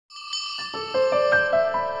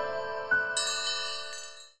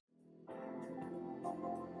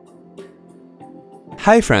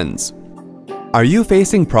Hi friends! Are you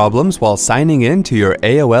facing problems while signing in to your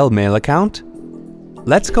AOL Mail account?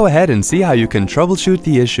 Let's go ahead and see how you can troubleshoot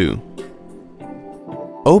the issue.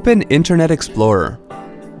 Open Internet Explorer.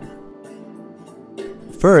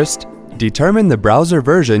 First, determine the browser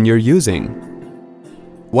version you're using.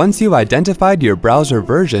 Once you've identified your browser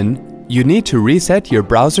version, you need to reset your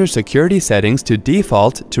browser security settings to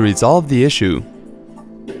default to resolve the issue.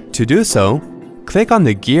 To do so, click on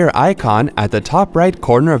the gear icon at the top right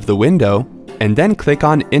corner of the window and then click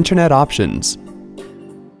on Internet Options.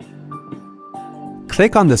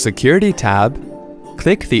 Click on the Security tab,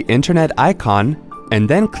 click the Internet icon, and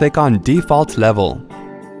then click on Default Level.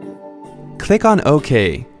 Click on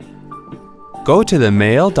OK. Go to the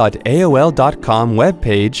mail.aol.com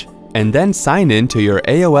webpage and then sign in to your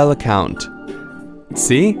AOL account.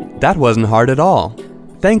 See, that wasn't hard at all.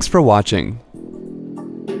 Thanks for watching.